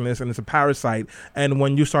sickness and it's a parasite. And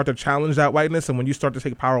when you start to challenge that whiteness and when you start to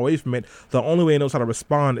take power away from it, the only way it knows how to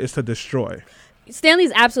respond is to destroy.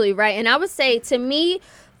 Stanley's absolutely right. And I would say, to me,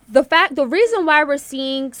 the reason why we're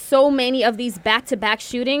seeing so many of these back-to-back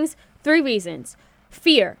shootings, 3 reasons.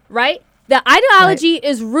 Fear, right? The ideology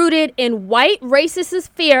is rooted in white racists'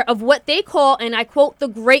 fear of what they call, and I quote, the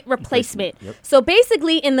Great Replacement. Yep. So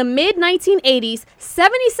basically, in the mid-1980s,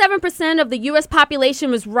 77% of the U.S.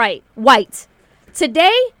 population was white.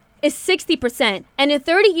 Today, is 60%. And in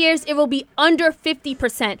 30 years, it will be under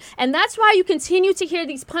 50%. And that's why you continue to hear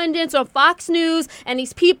these pundits on Fox News and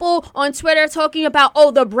these people on Twitter talking about,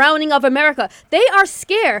 the browning of America. They are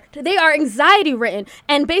scared. They are anxiety-ridden.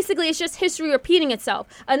 And basically, it's just history repeating itself.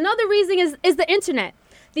 Another reason is the internet.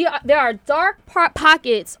 There are dark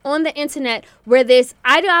pockets on the internet where this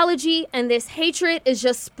ideology and this hatred is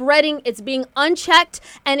just spreading. It's being unchecked,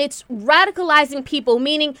 and it's radicalizing people,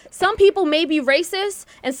 meaning some people may be racist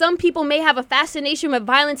and some people may have a fascination with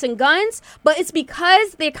violence and guns, but it's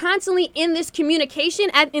because they're constantly in this communication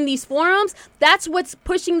in these forums. That's what's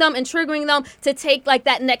pushing them and triggering them to take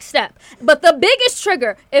that next step. But the biggest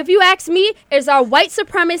trigger, if you ask me, is our white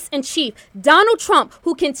supremacist in chief, Donald Trump,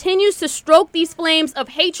 who continues to stoke these flames of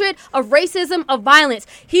hatred, of racism, of violence.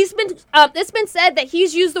 It's been said that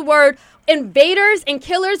he's used the word invaders and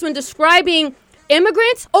killers when describing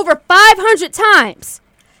immigrants over 500 times.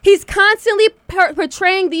 He's constantly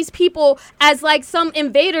portraying these people as some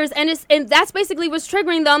invaders, and that's basically what's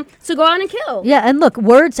triggering them to go out and kill. Yeah, and look,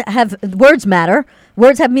 words matter.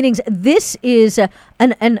 Words have meanings. This is,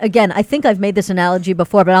 and again, I think I've made this analogy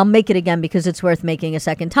before, but I'll make it again because it's worth making a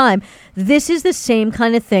second time. This is the same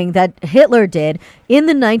kind of thing that Hitler did in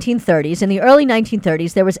the 1930s. In the early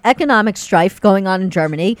 1930s, there was economic strife going on in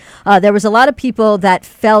Germany. There was a lot of people that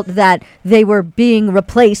felt that they were being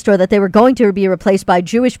replaced, or that they were going to be replaced by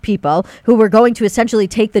Jewish people who were going to essentially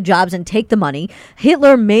take the jobs and take the money.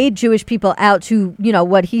 Hitler made Jewish people out to,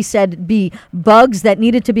 what he said be bugs that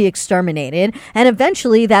needed to be exterminated. And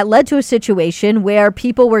eventually that led to a situation where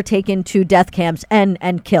people were taken to death camps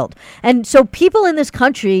and killed. And so people in this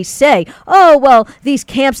country say, these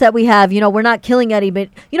camps that we have, we're not killing any, but,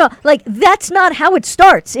 that's not how it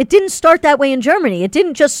starts. It didn't start that way in Germany. It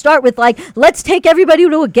didn't just start with let's take everybody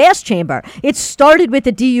to a gas chamber. It started with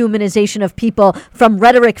the dehumanization of people from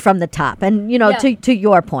rhetoric from the top. And, to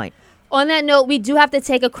your point. On that note, we do have to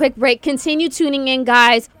take a quick break. Continue tuning in,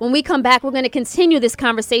 guys. When we come back, we're going to continue this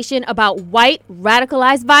conversation about white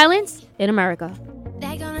radicalized violence in America.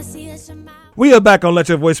 We are back on Let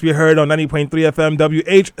Your Voice Be Heard on 90.3 FM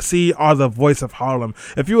WHCR, the voice of Harlem.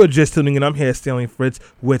 If you are just tuning in, I'm here, Stanley Fritz,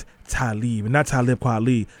 with Talib. Not Talib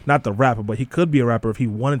Kweli, not the rapper, but he could be a rapper if he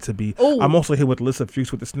wanted to be. Ooh. I'm also here with Ilyssa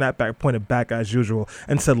Fuchs with the snapback pointed back as usual,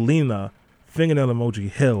 and Selena fingernail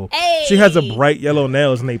emoji Hill. Hey. She has a bright yellow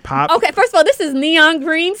nails and they pop. Okay, first of all, this is neon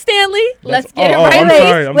green, Stanley. Let's get it right.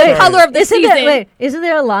 I'm sorry. Color of the season. Isn't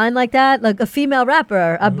there a line like that? Like a female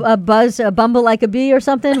rapper, a buzz, a bumble like a bee or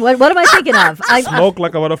something? What am I thinking of? Smoke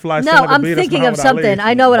like a butterfly. No, like I'm a bee. thinking of something.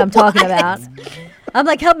 I know what I'm talking about. I'm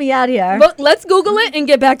help me out here. Look, let's Google it and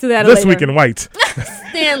get back to that This later. Week in White.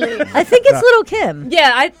 Stanley. I think it's Little Kim.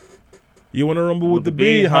 Yeah, You want to rumble with the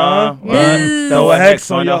bee, huh? Throw a hex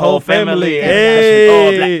on your whole family.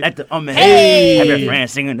 Hey. Hey. Have your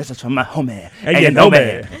friends singing, this is from my homie. And you know me.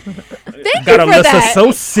 Thank Got you for Ilyssa that.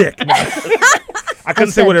 so sick. I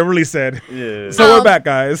couldn't say what it really said. Yeah. So we're back,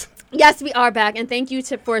 guys. Yes, we are back, and thank you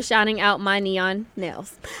for shouting out my neon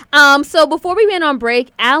nails. So before we went on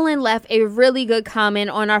break, Alan left a really good comment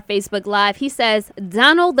on our Facebook Live. He says,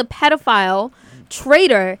 Donald the pedophile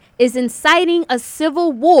traitor is inciting a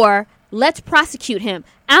civil war. Let's prosecute him.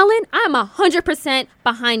 Alan, I'm 100%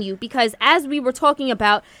 behind you, because as we were talking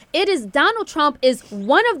about, Donald Trump is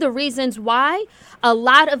one of the reasons why a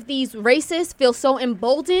lot of these racists feel so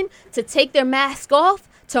emboldened to take their mask off,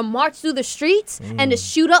 to march through the streets and to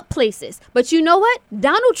shoot up places. But you know what?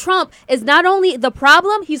 Donald Trump is not only the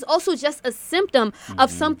problem, he's also just a symptom of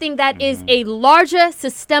something that is a larger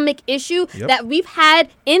systemic issue that we've had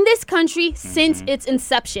in this country since its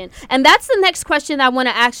inception. And that's the next question I want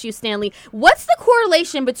to ask you, Stanley. What's the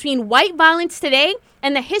correlation between white violence today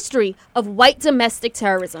and the history of white domestic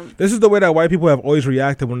terrorism? This is the way that white people have always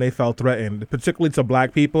reacted when they felt threatened, particularly to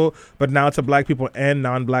black people, but now to black people and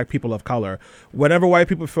non-black people of color. Whenever white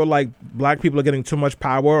people feel like black people are getting too much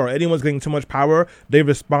power or anyone's getting too much power, they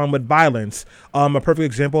respond with violence. A perfect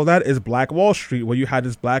example of that is Black Wall Street, where you had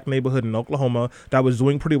this black neighborhood in Oklahoma that was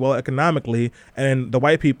doing pretty well economically, and the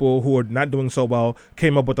white people who were not doing so well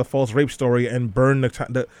came up with a false rape story and burned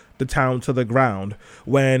the town to the ground.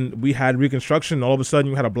 When we had Reconstruction, all of a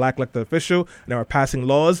sudden you had a black elected official and they were passing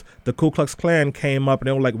laws. The Ku Klux Klan came up and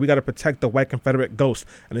they were like, we got to protect the white Confederate ghost,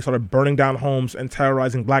 and they started burning down homes and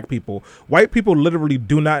terrorizing black people. White people literally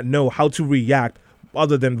do not know how to react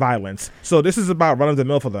other than violence. So this is about running the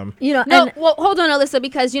mill for them. Well, hold on, Ilyssa,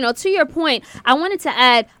 because, to your point, I wanted to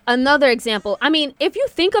add another example. I mean, if you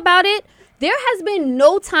think about it, there has been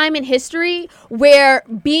no time in history where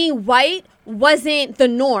being white wasn't the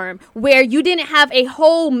norm, where you didn't have a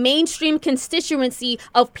whole mainstream constituency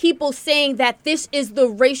of people saying that this is the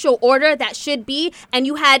racial order that should be, and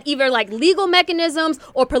you had either like legal mechanisms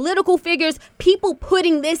or political figures, people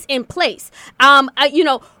putting this in place.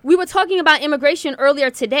 We were talking about immigration earlier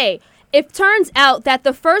today. It turns out that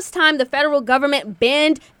the first time the federal government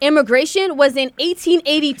banned immigration was in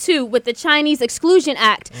 1882 with the Chinese Exclusion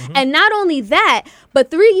Act. And not only that, but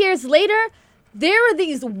 3 years later, there were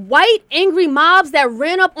these white angry mobs that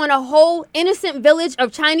ran up on a whole innocent village of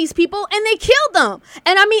Chinese people and they killed them.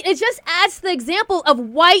 And I mean, it just adds to the example of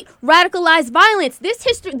white radicalized violence.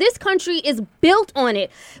 This country is built on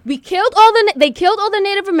it. They killed all the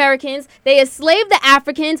Native Americans, they enslaved the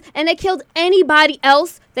Africans, and they killed anybody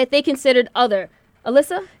else that they considered other.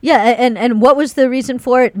 Ilyssa? Yeah, and what was the reason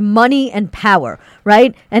for it? Money and power,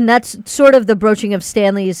 right? And that's sort of the broaching of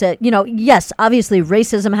Stanley's, yes, obviously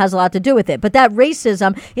racism has a lot to do with it, but that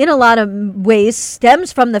racism in a lot of ways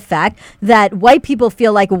stems from the fact that white people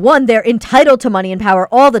feel like, one, they're entitled to money and power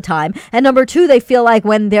all the time, and number two, they feel like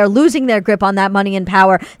when they're losing their grip on that money and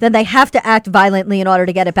power, then they have to act violently in order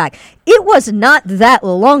to get it back. It was not that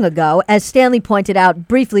long ago, as Stanley pointed out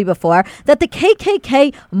briefly before, that the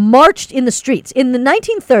KKK marched in the streets. In the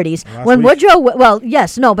 1930s,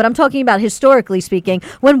 but I'm talking about historically speaking,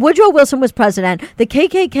 when Woodrow Wilson was president, the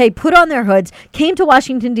KKK put on their hoods, came to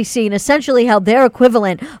Washington, D.C., and essentially held their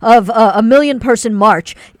equivalent of a million-person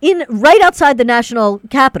march right outside the national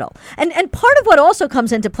capital. And part of what also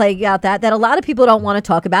comes into play out that a lot of people don't want to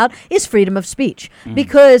talk about is freedom of speech.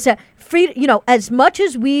 Because as much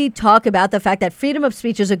as we talk about the fact that freedom of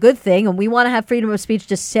speech is a good thing and we want to have freedom of speech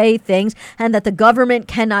to say things and that the government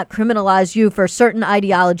cannot criminalize you for certain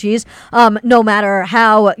ideologies, no matter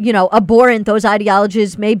how, abhorrent those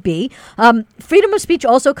ideologies may be, freedom of speech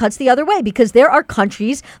also cuts the other way, because there are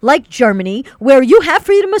countries like Germany where you have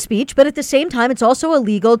freedom of speech, but at the same time, it's also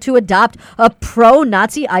illegal to adopt a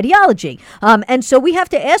pro-Nazi ideology. And so we have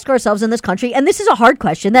to ask ourselves in this country, and this is a hard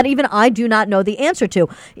question that even I do not know the answer to,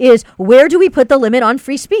 is where do we put the limit on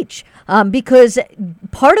free speech? Because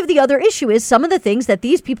part of the other issue is some of the things that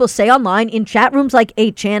these people say online in chat rooms like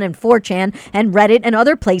 8chan and 4chan and Reddit and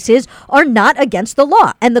other places are not against the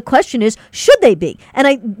law. And the question is, should they be?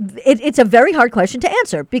 And it's a very hard question to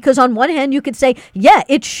answer, because on one hand, you could say, yeah,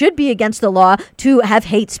 it should be against the law to have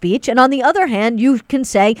hate speech. And on the other hand, you can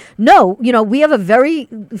say, no, we have a very,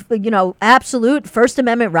 absolute First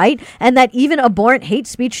Amendment right, and that even abhorrent hate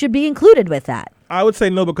speech should be included with that. I would say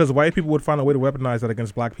no, because white people would find a way to weaponize that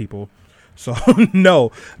against black people. So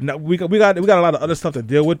no, we got a lot of other stuff to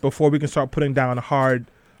deal with before we can start putting down hard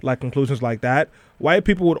conclusions like that. White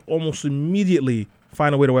people would almost immediately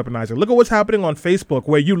find a way to weaponize it. Look at what's happening on Facebook,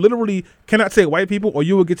 where you literally cannot say white people or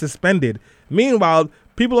you will get suspended. Meanwhile,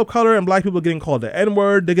 people of color and black people are getting called the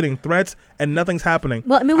N-word, they're getting threats, and nothing's happening.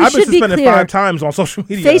 Well, I mean, I've been suspended 5 times on social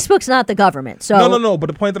media. Facebook's not the government, so no. But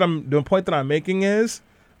the point that I'm making is,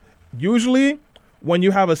 usually, when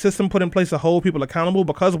you have a system put in place to hold people accountable,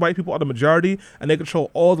 because white people are the majority and they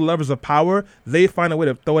control all the levers of power, they find a way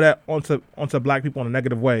to throw that onto black people in a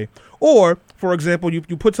negative way. Or, for example, you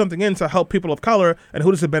put something in to help people of color, and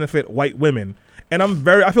who does it benefit? White women. And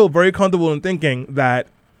I feel very comfortable in thinking that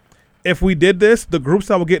if we did this, the groups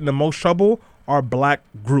that will get in the most trouble are black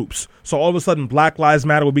groups. So all of a sudden, Black Lives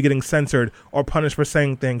Matter will be getting censored or punished for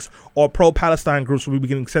saying things, or pro-Palestine groups will be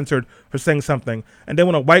getting censored for saying something. And then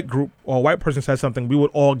when a white group or a white person says something, we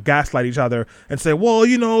would all gaslight each other and say, well,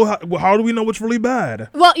 how do we know what's really bad?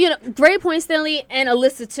 Well, great point, Stanley, and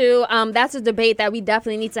Ilyssa, too. That's a debate that we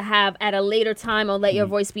definitely need to have at a later time on Let Your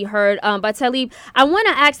Voice Be Heard. But Talib, I want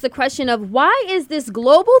to ask the question of why is this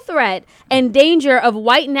global threat and danger of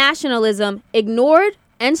white nationalism ignored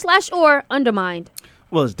and/or undermined?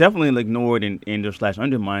 Well, it's definitely ignored and/or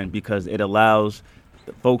undermined because it allows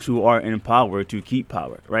folks who are in power to keep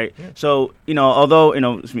power, right? Yeah. So,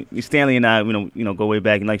 although, Stanley and I, go way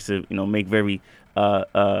back and likes to, make very,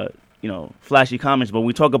 flashy comments, but when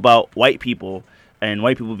we talk about white people and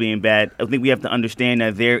white people being bad, I think we have to understand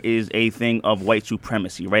that there is a thing of white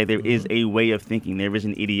supremacy, right? There is a way of thinking. There is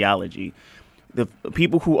an ideology. The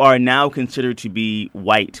people who are now considered to be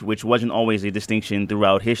white, which wasn't always a distinction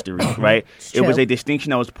throughout history, right? It was a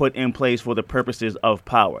distinction that was put in place for the purposes of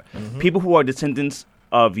power. People who are descendants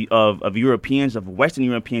of Europeans, of Western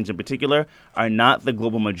Europeans in particular, are not the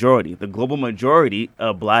global majority. The global majority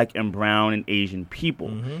are black and brown and Asian people.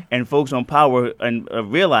 And folks on power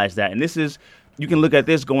realize that. And this is, you can look at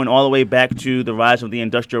this going all the way back to the rise of the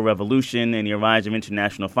Industrial Revolution and the rise of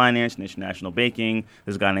international finance and international banking.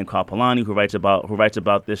 There's a guy named Carl Polanyi who writes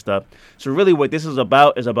about this stuff. So really what this is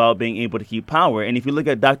about being able to keep power. And if you look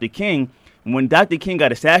at Dr. King, when Dr. King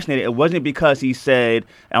got assassinated, it wasn't because he said,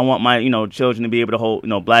 I want my, children to be able to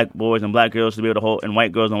hold, black boys and black girls to be able to hold, and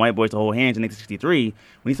white girls and white boys to hold hands in 1963.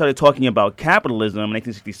 When he started talking about capitalism in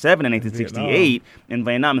 1967 and 1968 in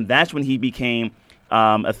Vietnam, and that's when he became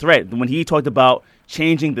a threat. When he talked about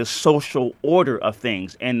changing the social order of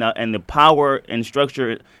things and the power and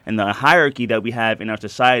structure and the hierarchy that we have in our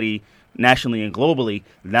society nationally and globally,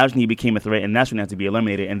 that's when he became a threat, and that's when it had to be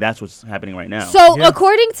eliminated, and that's what's happening right now. So,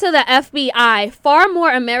 according to the FBI, far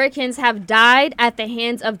more Americans have died at the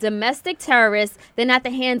hands of domestic terrorists than at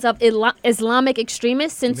the hands of Islamic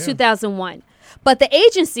extremists since 2001. But the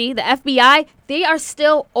agency, the FBI, they are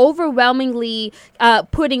still overwhelmingly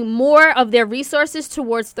putting more of their resources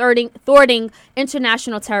towards thwarting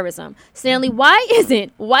international terrorism. Stanley, why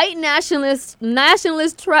isn't white nationalist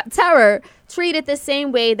terror treated the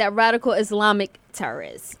same way that radical Islamic terror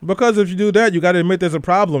is? Because if you do that, you got to admit there's a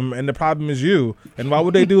problem, and the problem is you. And why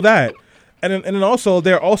would they do that? And then also,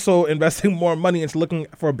 they're also investing more money into looking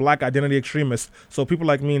for black identity extremists. So people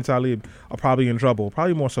like me and Talib are probably in trouble.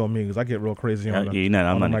 Probably more so me, because I get real crazy on the I'm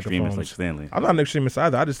not an extremist like Stanley. I'm not an extremist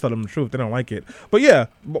either. I just tell them the truth. They don't like it. But yeah,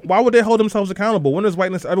 why would they hold themselves accountable? When does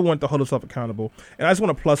whiteness ever want to hold itself accountable? And I just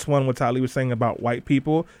want to plus one what Talib was saying about white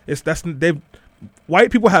people. White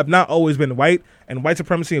people have not always been white, and white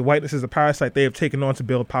supremacy and whiteness is a parasite they have taken on to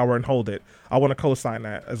build power and hold it. I want to co-sign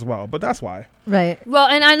that as well, but that's why. Right. Well,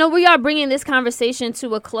 and I know we are bringing this conversation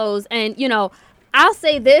to a close, and, I'll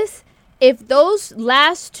say this. If those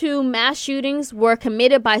last two mass shootings were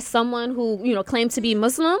committed by someone who, claimed to be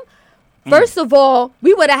Muslim, first of all,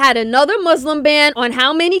 we would have had another Muslim ban on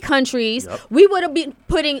how many countries. Yep. We would have been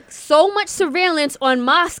putting so much surveillance on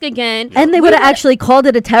mosque again. And they would have actually called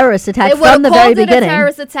it a terrorist attack from the very beginning. They would have called it a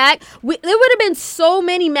terrorist attack. There would have been so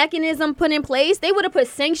many mechanisms put in place. They would have put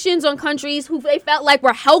sanctions on countries who they felt like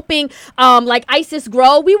were helping like ISIS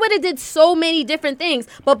grow. We would have did so many different things.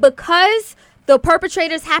 But because the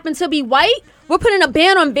perpetrators happen to be white, we're putting a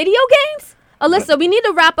ban on video games? Ilyssa, we need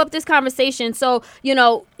to wrap up this conversation. So,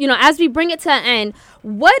 as we bring it to an end,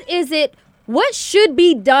 what should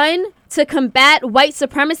be done to combat white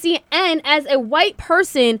supremacy? And as a white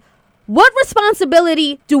person, what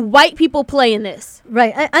responsibility do white people play in this?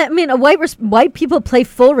 Right. I mean, white people play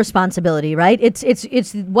full responsibility, right?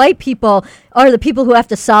 It's white people are the people who have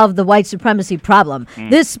to solve the white supremacy problem.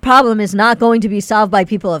 This problem is not going to be solved by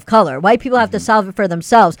people of color. White people have to solve it for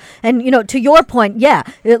themselves. And, to your point,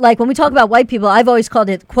 like when we talk about white people, I've always called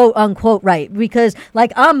it quote unquote right, because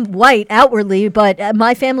like I'm white outwardly, but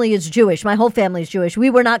my family is Jewish. My whole family is Jewish. We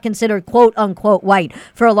were not considered quote unquote white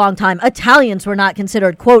for a long time. Italians were not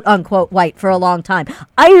considered quote unquote white for a long time.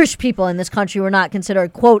 Irish people in this country were not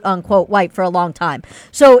considered quote unquote white for a long time.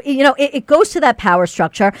 So, it goes to that power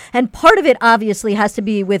structure, and part of it obviously has to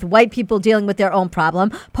be with white people dealing with their own problem.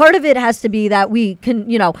 Part of it has to be that we can,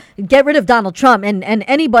 get rid of Donald Trump and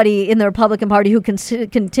anybody in the Republican Party who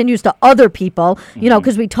continues to other people,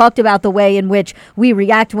 because we talked about the way in which we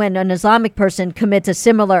react when an Islamic person commits a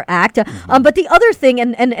similar act. But the other thing,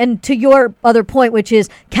 and to your other point, which is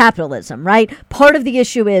capitalism, right? Part of the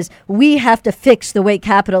issue is we have to fix the way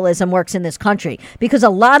capitalism works in this country, because a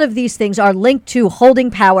lot of these things are linked to holding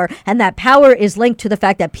power, and that power is linked to the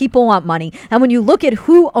fact that people want money. And when you look at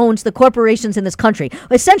who owns the corporations in this country,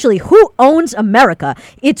 essentially who owns America,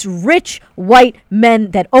 it's rich white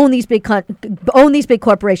men that own these big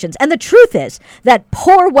corporations. And the truth is that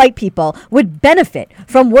poor white people would benefit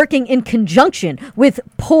from working in conjunction with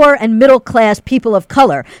poor and middle class people of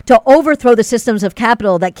color to overthrow the systems of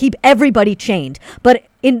capital that keep everybody chained. But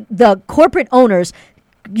in the corporate owners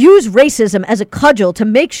use racism as a cudgel to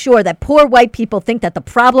make sure that poor white people think that the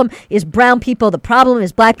problem is brown people, the problem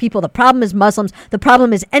is black people, the problem is Muslims, the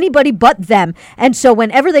problem is anybody but them. And so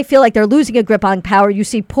whenever they feel like they're losing a grip on power, you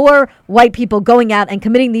see poor white people going out and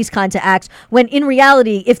committing these kinds of acts, when in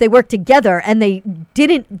reality, if they worked together and they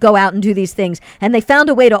didn't go out and do these things, and they found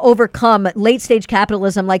a way to overcome late stage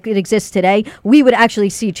capitalism like it exists today, we would actually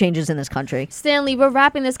see changes in this country. Stanley, we're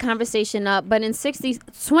wrapping this conversation up, but in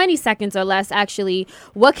 20 seconds or less, actually,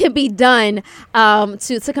 what can be done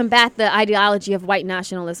to combat the ideology of white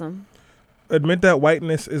nationalism? Admit that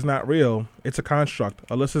whiteness is not real. It's a construct.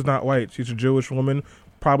 Ilyssa's not white. She's a Jewish woman,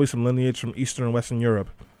 probably some lineage from Eastern and Western Europe.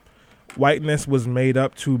 Whiteness was made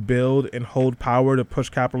up to build and hold power to push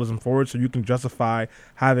capitalism forward, so you can justify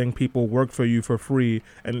having people work for you for free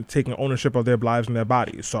and taking ownership of their lives and their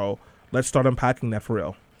bodies. So let's start unpacking that for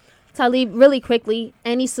real. Talib, really quickly,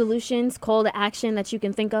 any solutions, call to action that you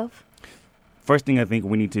can think of? First thing I think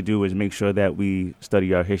we need to do is make sure that we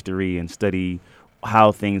study our history and study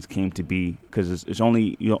how things came to be, because it's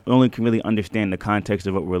only you only can really understand the context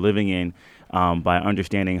of what we're living in by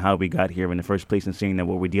understanding how we got here in the first place, and seeing that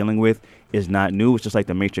what we're dealing with is not new. It's just like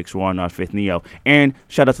the Matrix, we're on our fifth Neo. And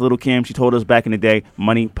shout out to Little Kim. She told us back in the day,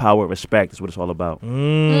 money, power, respect is what it's all about.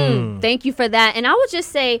 Thank you for that. And I would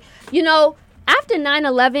just say, after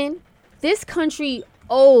 9/11, this country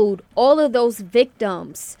owed all of those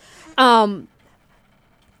victims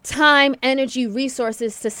time, energy,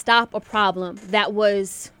 resources to stop a problem that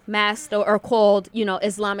was masked or called,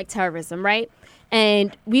 Islamic terrorism, right?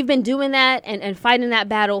 And we've been doing that and fighting that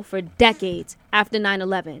battle for decades after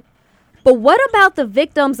 9/11. But what about the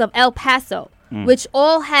victims of El Paso, which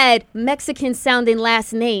all had Mexican-sounding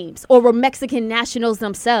last names or were Mexican nationals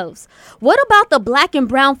themselves? What about the black and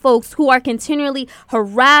brown folks who are continually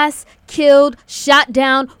harassed, killed, shot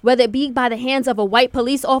down, whether it be by the hands of a white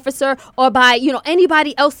police officer or by,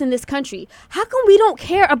 anybody else in this country? How come we don't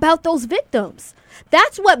care about those victims?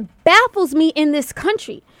 That's what baffles me in this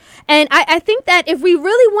country. And I think that if we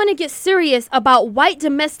really want to get serious about white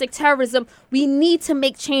domestic terrorism, we need to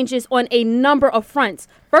make changes on a number of fronts.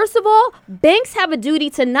 First of all, banks have a duty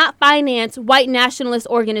to not finance white nationalist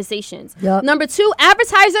organizations. Yep. Number two,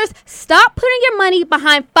 advertisers, stop putting your money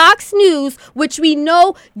behind Fox News, which we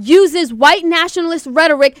know uses white nationalist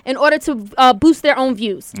rhetoric in order to boost their own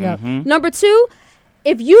views. Yep. Number two,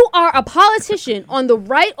 if you are a politician on the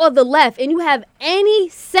right or the left and you have any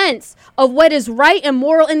sense of what is right and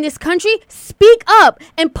moral in this country, speak up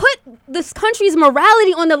and put this country's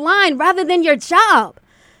morality on the line rather than your job.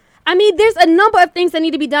 I mean, there's a number of things that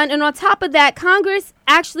need to be done. And on top of that, Congress,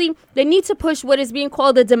 actually, they need to push what is being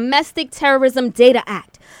called the Domestic Terrorism Data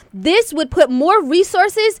Act. This would put more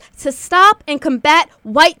resources to stop and combat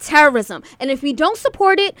white terrorism. And if we don't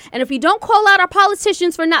support it, and if we don't call out our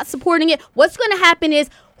politicians for not supporting it, what's going to happen is,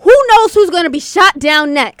 who knows who's going to be shot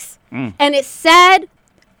down next? And it's sad,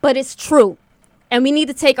 but it's true. And we need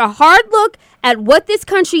to take a hard look at what this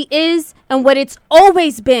country is and what it's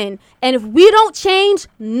always been. And if we don't change,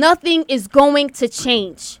 nothing is going to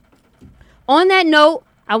change. On that note,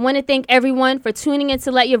 I want to thank everyone for tuning in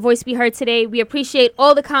to Let Your Voice Be Heard today. We appreciate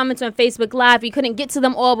all the comments on Facebook Live. We couldn't get to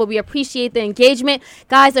them all, but we appreciate the engagement.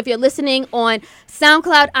 Guys, if you're listening on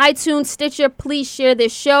SoundCloud, iTunes, Stitcher, please share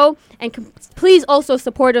this show. And please also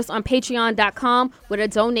support us on patreon.com with a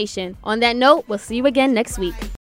donation. On that note, we'll see you again next week.